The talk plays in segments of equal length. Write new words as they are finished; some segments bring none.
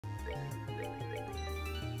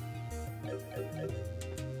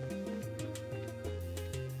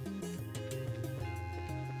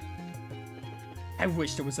I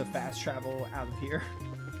wish there was a fast travel out of here.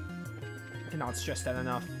 I cannot stress that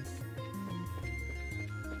enough.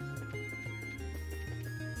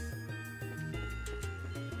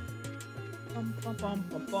 Bum, bum, bum,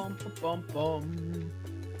 bum, bum, bum, bum.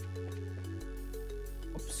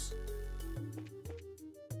 Oops.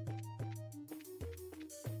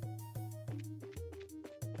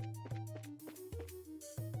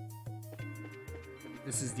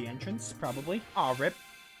 This is the entrance, probably. Aw, rip.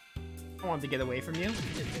 I wanted to get away from you.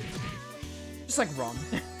 Just like run.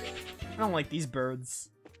 I don't like these birds.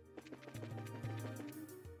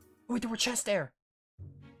 Wait, there were chests there.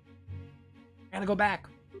 I gotta go back.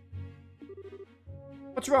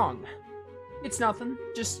 What's wrong? It's nothing.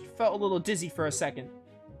 Just felt a little dizzy for a second.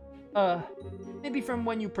 Maybe from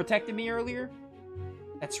when you protected me earlier?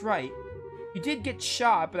 That's right. You did get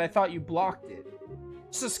shot, but I thought you blocked it.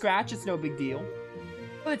 Just a scratch, it's no big deal.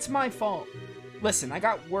 But it's my fault. Listen, I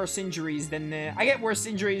get worse injuries than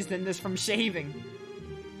this from shaving.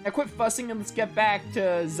 Now quit fussing and let's get back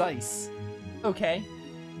to Zeiss. Okay.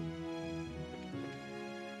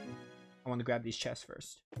 I want to grab these chests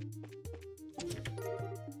first.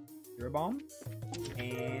 Hero Bomb.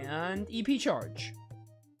 And EP Charge.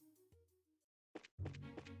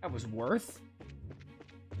 That was worth.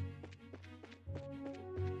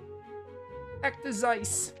 Back to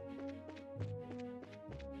Zeiss.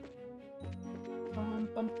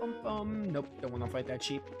 Bum, bum, bum. Nope, don't want to fight that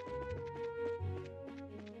sheep.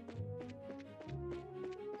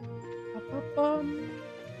 Bum.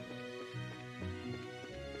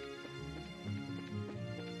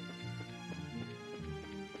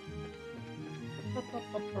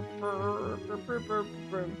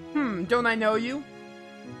 Don't I know you?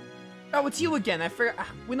 Oh, it's you again. I forgot.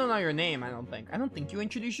 We don't know your name, I don't think. I don't think you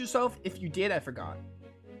introduced yourself. If you did, I forgot.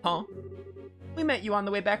 Huh? We met you on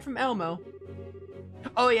the way back from Elmo.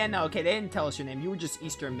 Oh yeah, no, okay, they didn't tell us your name. You were just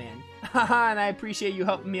Eastern Man. Haha, and I appreciate you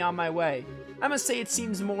helping me on my way. I must say it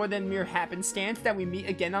seems more than mere happenstance that we meet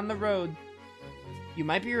again on the road. You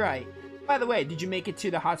might be right. By the way, did you make it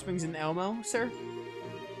to the hot springs in Elmo, sir?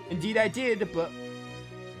 Indeed I did, but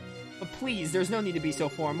please, there's no need to be so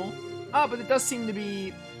formal. Ah, but it does seem to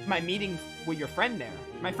be my meeting with your friend there.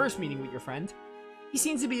 My first meeting with your friend. He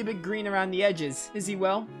seems to be a bit green around the edges. Is he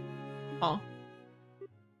well? Huh?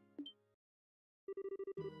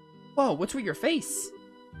 Whoa, what's with your face?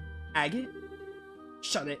 Agate?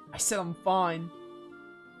 Shut it. I said I'm fine.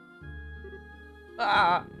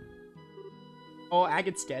 Ah. Oh,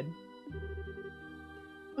 Agate's dead.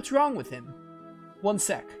 What's wrong with him? One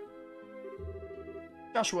sec.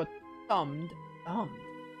 Joshua thumbed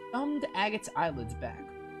Agate's eyelids back.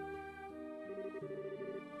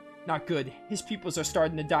 Not good. His pupils are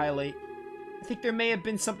starting to dilate. I think there may have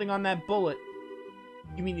been something on that bullet.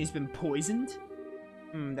 You mean he's been poisoned?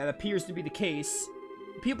 That appears to be the case.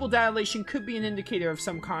 Pupil dilation could be an indicator of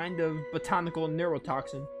some kind of botanical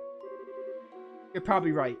neurotoxin. You're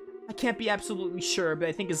probably right. I can't be absolutely sure, but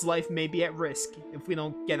I think his life may be at risk if we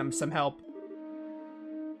don't get him some help.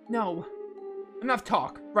 No. Enough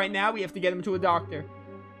talk. Right now, we have to get him to a doctor.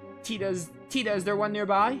 Tita, is there one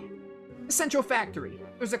nearby? The Central Factory.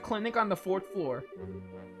 There's a clinic on the 4th floor.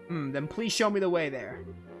 Then please show me the way there.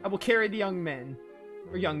 I will carry the young man.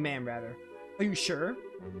 Or young man, rather. Are you sure?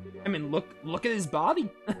 I mean, look at his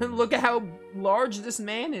body. Look at how large this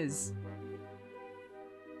man is.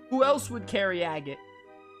 Who else would carry Agate?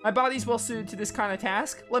 My body's well suited to this kind of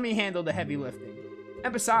task. Let me handle the heavy lifting.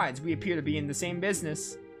 And besides, we appear to be in the same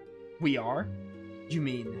business. We are? You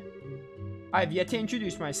mean? I have yet to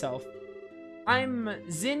introduce myself. I'm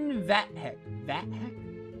Zin Vathek.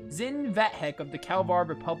 Vathek? Zin Vathek of the Calvar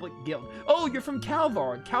Republic Guild. Oh, you're from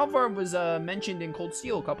Calvar. Calvar was mentioned in Cold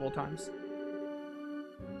Steel a couple of times.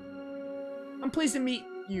 I'm pleased to meet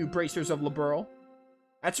you, Bracers of Liberl.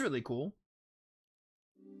 That's really cool.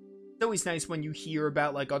 It's always nice when you hear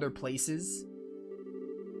about, like, other places.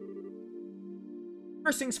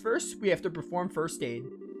 First things first, we have to perform first aid.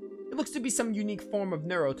 It looks to be some unique form of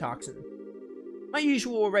neurotoxin. My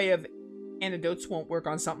usual array of antidotes won't work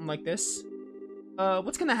on something like this.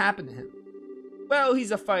 What's gonna happen to him? Well,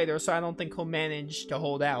 he's a fighter, so I don't think he'll manage to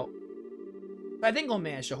hold out. I think he'll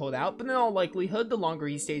manage to hold out, but in all likelihood, the longer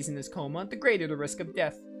he stays in this coma, the greater the risk of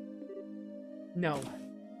death. No.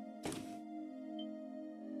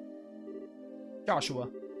 Joshua.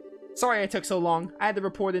 Sorry I took so long. I had to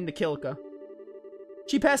report into Kilka.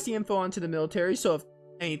 She passed the info on to the military, so if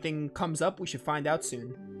anything comes up, we should find out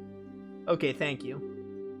soon. Okay, thank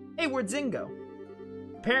you. Hey, where'd Zingo?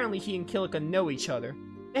 Apparently he and Kilka know each other.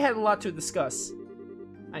 They had a lot to discuss.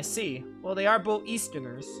 I see. Well, they are both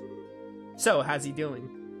Easterners. So, how's he doing?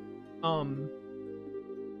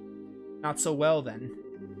 Not so well then.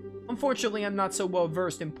 Unfortunately, I'm not so well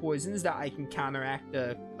versed in poisons that I can counteract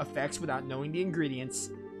the effects without knowing the ingredients.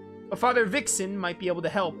 But Father Vixen might be able to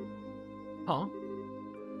help. Huh?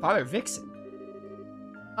 Father Vixen?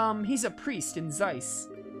 He's a priest in Zeiss.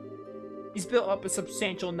 He's built up a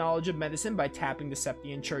substantial knowledge of medicine by tapping the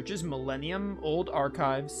Septian Church's millennium-old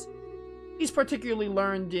archives. He's particularly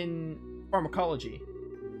learned in pharmacology.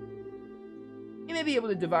 He may be able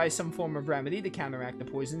to devise some form of remedy to counteract the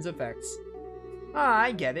poison's effects. Ah,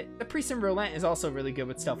 I get it. The priest in Roland is also really good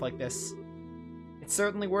with stuff like this. It's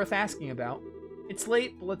certainly worth asking about. It's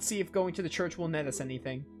late, but let's see if going to the church will net us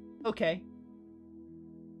anything. Okay.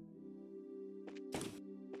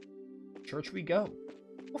 Church we go.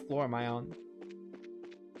 What floor am I on?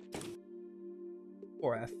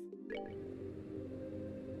 4F.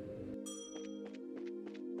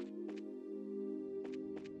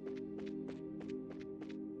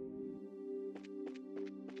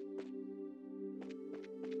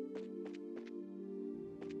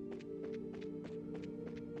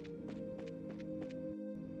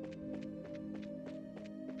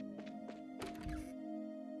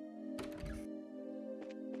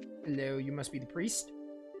 Hello, you must be the priest?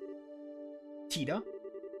 Tita?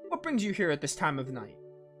 What brings you here at this time of night?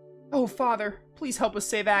 Oh, Father, please help us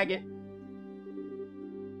save Agate.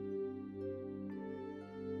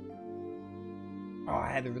 Oh, I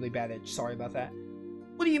had a really bad itch. Sorry about that.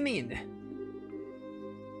 What do you mean?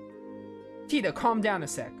 Tita, calm down a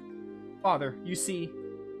sec. Father, you see...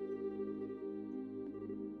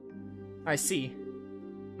 I see.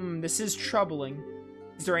 This is troubling.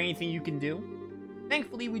 Is there anything you can do?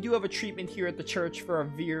 Thankfully, we do have a treatment here at the church for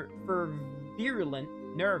virulent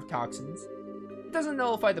nerve toxins. It doesn't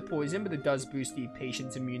nullify the poison, but it does boost the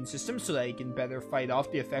patient's immune system so that he can better fight off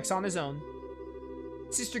the effects on his own.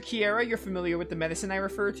 Sister Kiera, you're familiar with the medicine I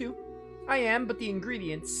refer to? I am, but the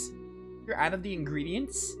ingredients... You're out of the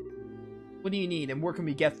ingredients? What do you need, and where can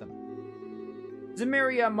we get them?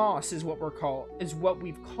 Zemeria moss is what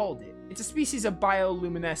we've called it. It's a species of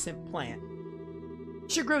bioluminescent plant.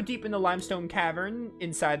 It should grow deep in the limestone cavern,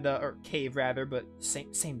 inside the... or cave, rather, but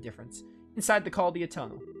same difference. Inside the Caldia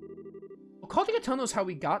Tunnel. Well, Caldia Tunnel is how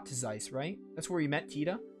we got to Zeiss, right? That's where we met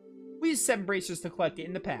Tita. We used 7 bracers to collect it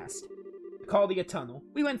in the past. The Caldia Tunnel.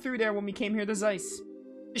 We went through there when we came here to Zeiss.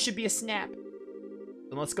 This should be a snap.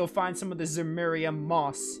 Then let's go find some of the Zemeria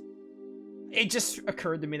moss. It just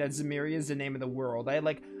occurred to me that Zemeria is the name of the world.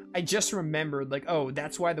 I just remembered, like, oh,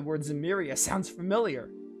 that's why the word Zemeria sounds familiar.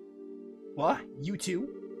 What? You too?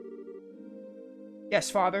 Yes,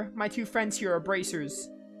 Father. My 2 friends here are bracers.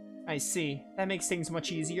 I see. That makes things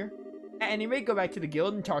much easier. At any rate, go back to the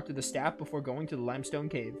guild and talk to the staff before going to the limestone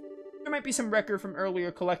cave. There might be some record from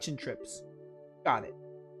earlier collection trips. Got it.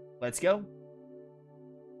 Let's go.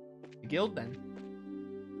 The guild, then.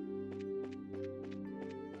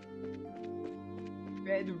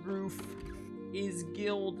 Red roof is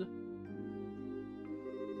guild.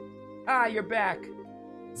 Ah, you're back.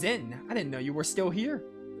 Zin, I didn't know you were still here.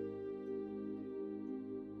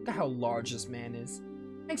 Look at how large this man is.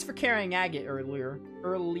 Thanks for carrying Agate earlier.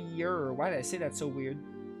 Why did I say that so weird?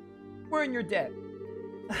 We're in your debt.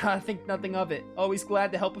 I think nothing of it. Always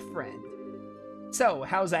glad to help a friend. So,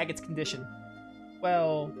 how's Agate's condition?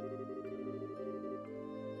 Well...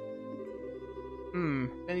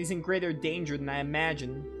 then he's in greater danger than I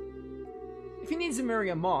imagined. If he needs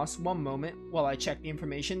Zemeria moss, one moment, while I check the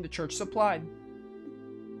information the church supplied.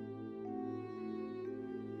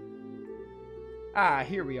 Ah,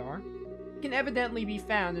 here we are. It can evidently be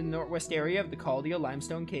found in the northwest area of the Caldia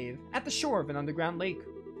Limestone Cave, at the shore of an underground lake.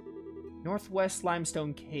 Northwest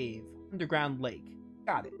Limestone Cave, underground lake.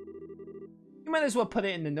 Got it. You might as well put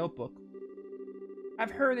it in the notebook.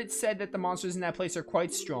 I've heard it said that the monsters in that place are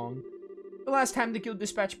quite strong. The last time the guild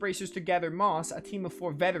dispatched bracers to gather moss, a team of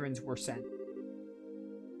 4 veterans were sent.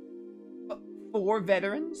 4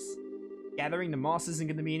 veterans? Gathering the moss isn't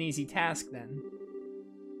going to be an easy task, then.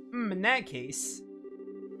 In that case...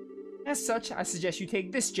 As such, I suggest you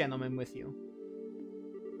take this gentleman with you.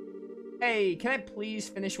 Hey, can I please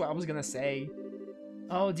finish what I was going to say?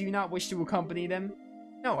 Oh, do you not wish to accompany them?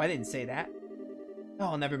 No, I didn't say that.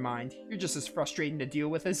 Oh, never mind. You're just as frustrating to deal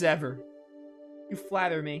with as ever. You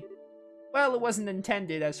flatter me. Well, it wasn't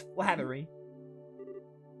intended as flattery.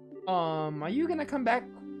 Are you gonna come back?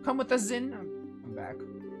 Come with us, Zin? I'm back.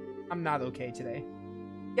 I'm not okay today.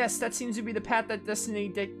 Yes, that seems to be the path that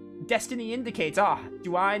destiny indicates. Ah,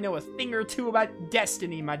 do I know a thing or two about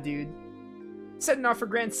destiny, my dude? Setting off for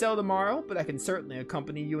Grand Cell tomorrow, but I can certainly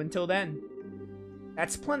accompany you until then.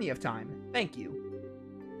 That's plenty of time. Thank you.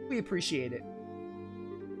 We appreciate it.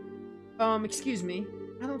 Excuse me.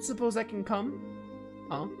 I don't suppose I can come?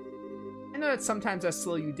 Huh? I know that sometimes I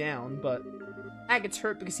slow you down, but Agate's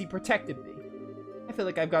hurt because he protected me. I feel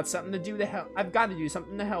like I've got something to do to help. I've got to do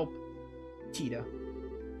something to help. Tita.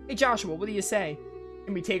 Hey, Joshua, what do you say?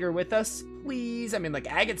 Can we take her with us? Please? I mean,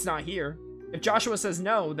 like, Agate's not here. If Joshua says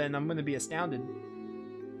no, then I'm gonna be astounded.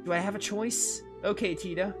 Do I have a choice? Okay,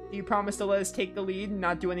 Tita. Do you promise to let us take the lead and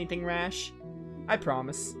not do anything rash? I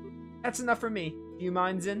promise. That's enough for me. Do you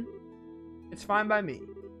mind, Zin? It's fine by me.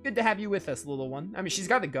 Good to have you with us, little one. I mean, she's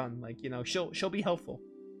got a gun. Like, you know, she'll be helpful.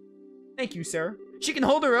 Thank you, sir. She can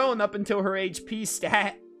hold her own up until her HP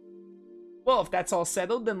stat. Well, if that's all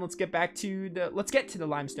settled, then let's get to the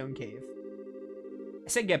limestone cave. I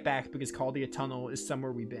said get back because Caldia Tunnel is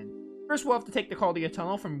somewhere we've been. First, we'll have to take the Caldia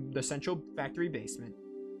Tunnel from the central factory basement.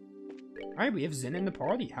 Alright, we have Zin in the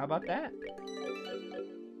party. How about that?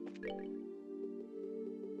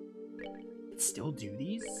 Still do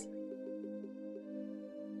these?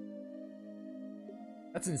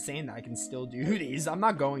 That's insane that I can still do these. I'm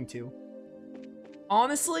not going to.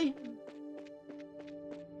 Honestly,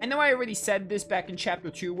 I know I already said this back in chapter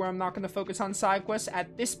 2 where I'm not going to focus on side quests.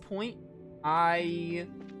 At this point,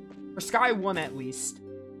 for Sky 1 at least,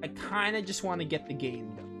 I kind of just want to get the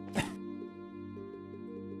game done.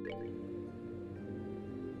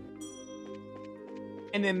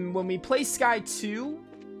 And then when we play Sky 2,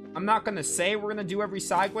 I'm not going to say we're going to do every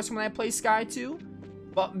side quest when I play Sky 2.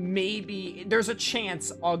 But maybe there's a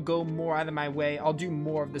chance I'll go more out of my way. I'll do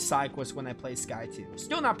more of the side quests when I play Sky 2.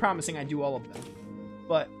 Still not promising I do all of them.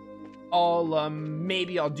 But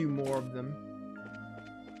maybe I'll do more of them.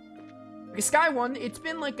 Because Sky 1, it's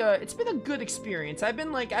been a good experience. I've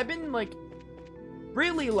been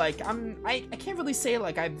really like, I can't really say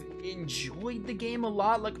like I've enjoyed the game a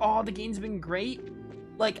lot. Like, oh, the game's been great.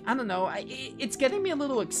 Like, I don't know, it's getting me a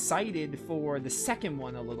little excited for the second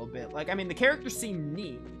one a little bit. Like, I mean, the characters seem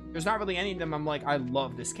neat. There's not really any of them I'm like, I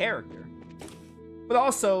love this character. But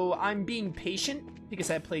also, I'm being patient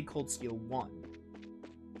because I played Cold Steel 1.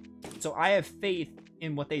 So I have faith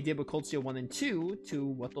in what they did with Cold Steel 1 and 2 to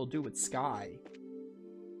what they'll do with Sky.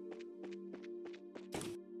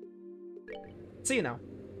 So, you know.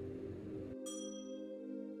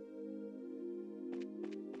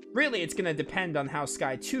 Really, it's gonna depend on how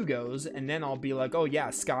Sky 2 goes, and then I'll be like, oh yeah,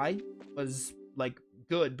 Sky was, like,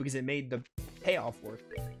 good because it made the payoff work,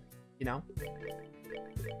 you know?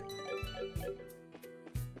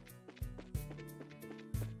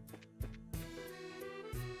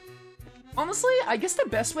 Honestly, I guess the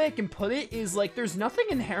best way I can put it is, like, there's nothing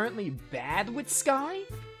inherently bad with Sky.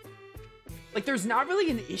 Like, there's not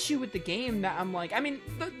really an issue with the game that I'm like, I mean,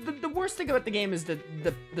 the worst thing about the game is the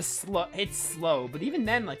slow, it's slow, but even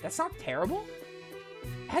then, like, that's not terrible.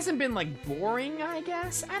 It hasn't been, like, boring, I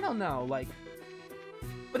guess? I don't know, like,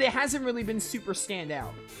 but it hasn't really been super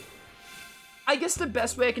standout. I guess the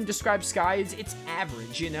best way I can describe Sky is it's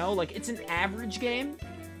average, you know? Like, it's an average game.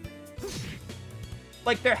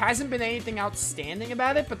 Like, there hasn't been anything outstanding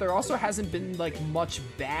about it, but there also hasn't been, like, much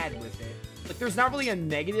bad with it. Like, there's not really a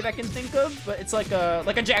negative I can think of, but it's like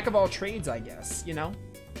a jack of all trades, I guess, you know?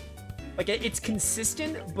 Like, it's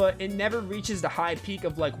consistent, but it never reaches the high peak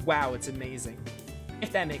of, like, wow, it's amazing.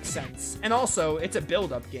 If that makes sense. And also, it's a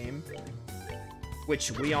build-up game,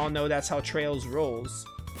 which we all know that's how Trails rolls.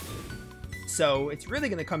 So, it's really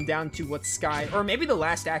going to come down to what Sky, or maybe the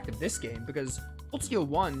last act of this game, because Cold Steel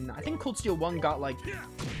 1, I think Cold Steel 1 got, like,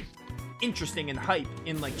 interesting and hype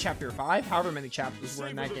in, like, Chapter 5, however many chapters were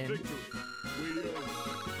in that game.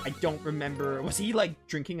 I don't remember. Was he, like,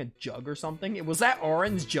 drinking a jug or something? Was that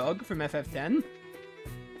Oren's jug from FF10?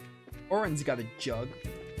 Oren's got a jug.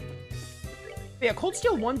 But yeah, Cold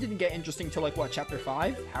Steel 1 didn't get interesting till, like, what, Chapter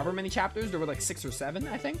 5? However many chapters? There were, like, 6 or 7,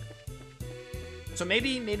 I think. So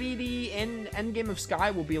maybe the end game of Sky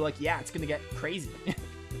will be like, yeah, it's gonna get crazy.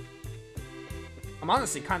 I'm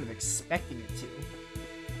honestly kind of expecting it to.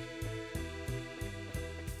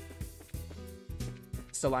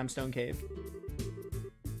 It's the Limestone Cave.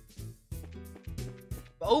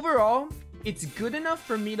 But overall, it's good enough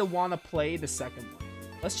for me to want to play the second one.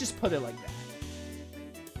 Let's just put it like that.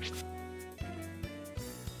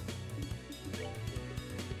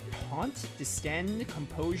 Taunt, Distend,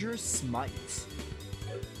 Composure, Smite.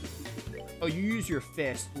 Oh, you use your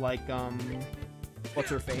fist like,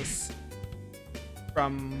 what's her face?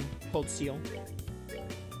 From Cold Steel.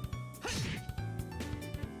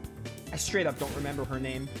 I straight up don't remember her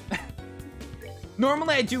name.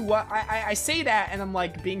 Normally I do what? I say that and I'm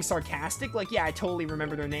like being sarcastic. Like, yeah, I totally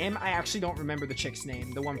remember their name. I actually don't remember the chick's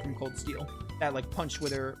name. The one from Cold Steel. that like punches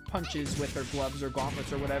with her gloves or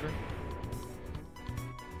gauntlets or whatever.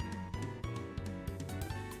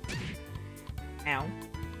 Ow.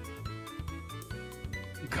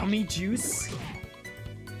 Gummy juice?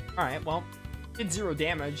 Alright, well, did 0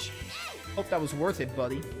 damage. Hope that was worth it,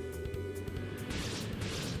 buddy.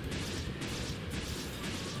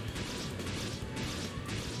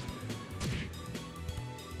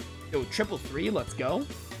 Yo, 333, let's go.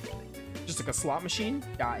 Just like a slot machine.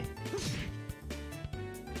 Die.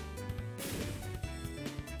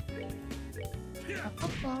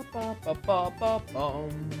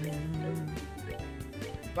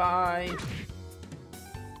 Bye.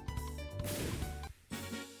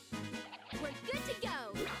 We're good to go.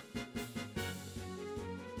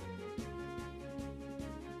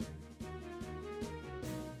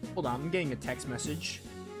 Hold on, I'm getting a text message.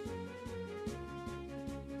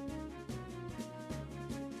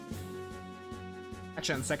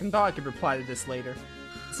 Actually, on second thought, I could reply to this later.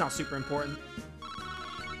 It's not super important.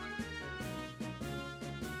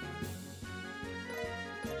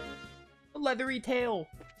 A leathery tail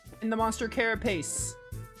and the monster carapace.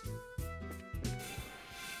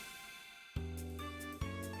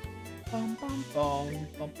 Bum bum bum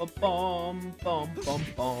bum bum bum bum bum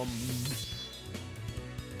bum.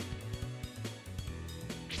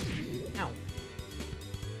 Ow.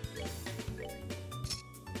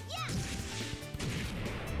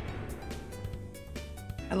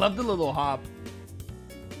 I love the little hop.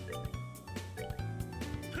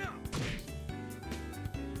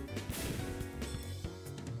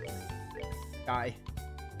 Die.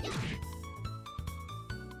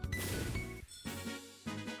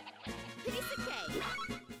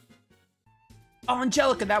 Oh,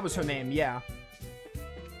 Angelica, that was her name, yeah.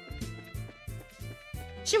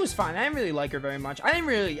 She was fine. I didn't really like her very much. I didn't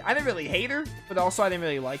really hate her, but also I didn't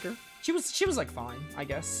really like her. She was like fine, I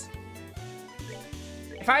guess.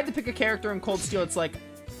 If I had to pick a character in Cold Steel, it's like,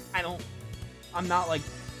 I'm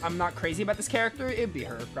not crazy about this character, it'd be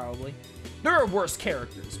her, probably. There are worse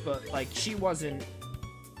characters, but, like, she wasn't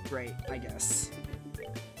great, I guess.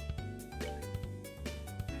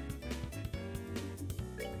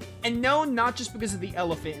 And no, not just because of the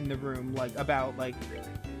elephant in the room, like, about, like,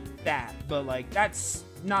 that, but, like, that's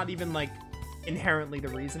not even, like, inherently the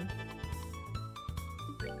reason.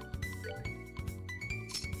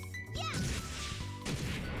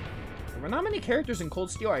 There were not many characters in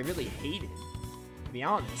Cold Steel I really hated, to be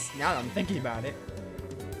honest, now that I'm thinking about it.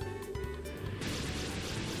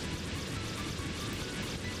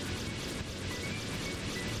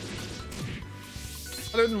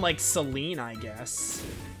 Other than, like, Celine, I guess.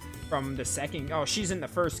 From the second... Oh, she's in the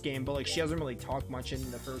first game, but, like, she doesn't really talk much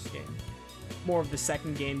in the first game. More of the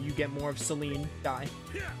second game, you get more of Celine. Die.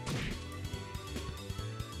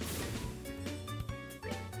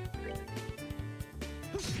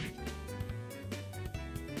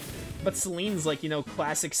 But Celine's, like, you know,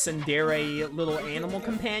 classic tsundere little animal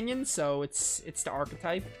companion, so it's the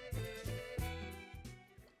archetype.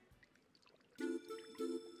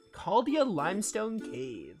 Caldia Limestone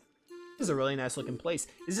Cave. This is a really nice looking place.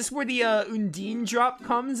 Is this where the Undine drop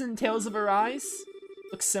comes in Tales of Arise?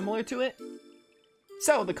 Looks similar to it.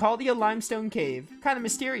 So, the Caldia Limestone Cave. Kind of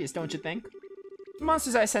mysterious, don't you think? The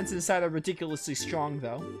monsters I sense inside are ridiculously strong,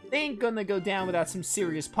 though. They ain't gonna go down without some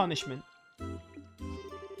serious punishment.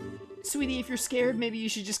 Sweetie, if you're scared, maybe you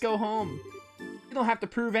should just go home. You don't have to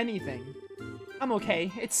prove anything. I'm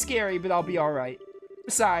okay. It's scary, but I'll be alright.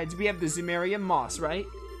 Besides, we have the Zumerian moss, right?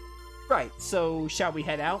 Right, so shall we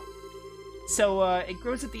head out? So, it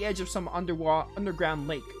grows at the edge of some underground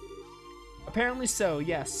lake. Apparently so,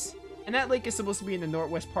 yes. And that lake is supposed to be in the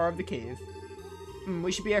northwest part of the cave.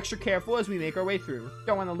 We should be extra careful as we make our way through.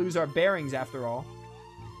 Don't want to lose our bearings, after all.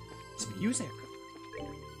 It's music.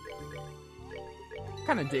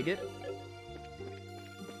 Kinda dig it.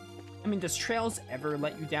 I mean, does Trails ever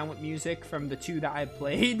let you down with music from the 2 that I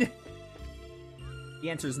played? The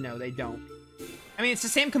answer is no, they don't. I mean, it's the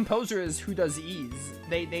same composer as who does Ease.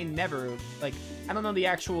 They never, like, I don't know the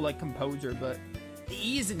actual, like, composer, but the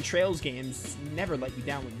Ease in Trails games never let you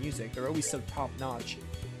down with music. They're always so top-notch.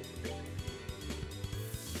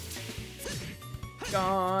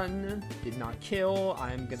 Gone. Did not kill.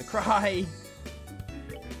 I'm gonna cry.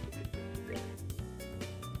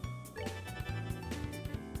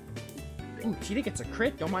 Ooh, Cheetah gets a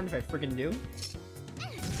crit. Don't mind if I friggin' do.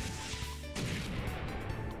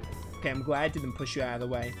 Okay, I'm glad I didn't push you out of the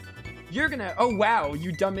way. You're gonna... Oh, wow,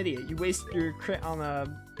 you dumb idiot. You wasted your crit on a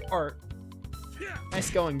art. Nice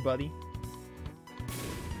going, buddy.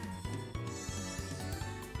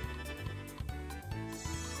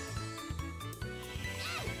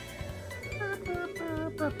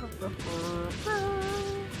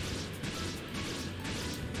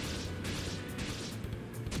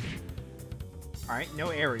 Alright, no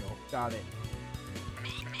aerial. Got it.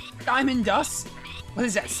 Diamond dust? What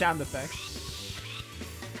is that sound effect?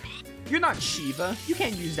 You're not Shiva. You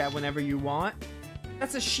can't use that whenever you want.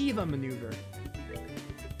 That's a Shiva maneuver.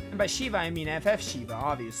 And by Shiva, I mean FF Shiva,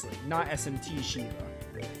 obviously. Not SMT Shiva.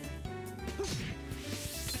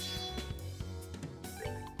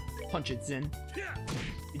 Punch it, Zin.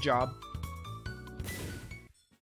 Good job.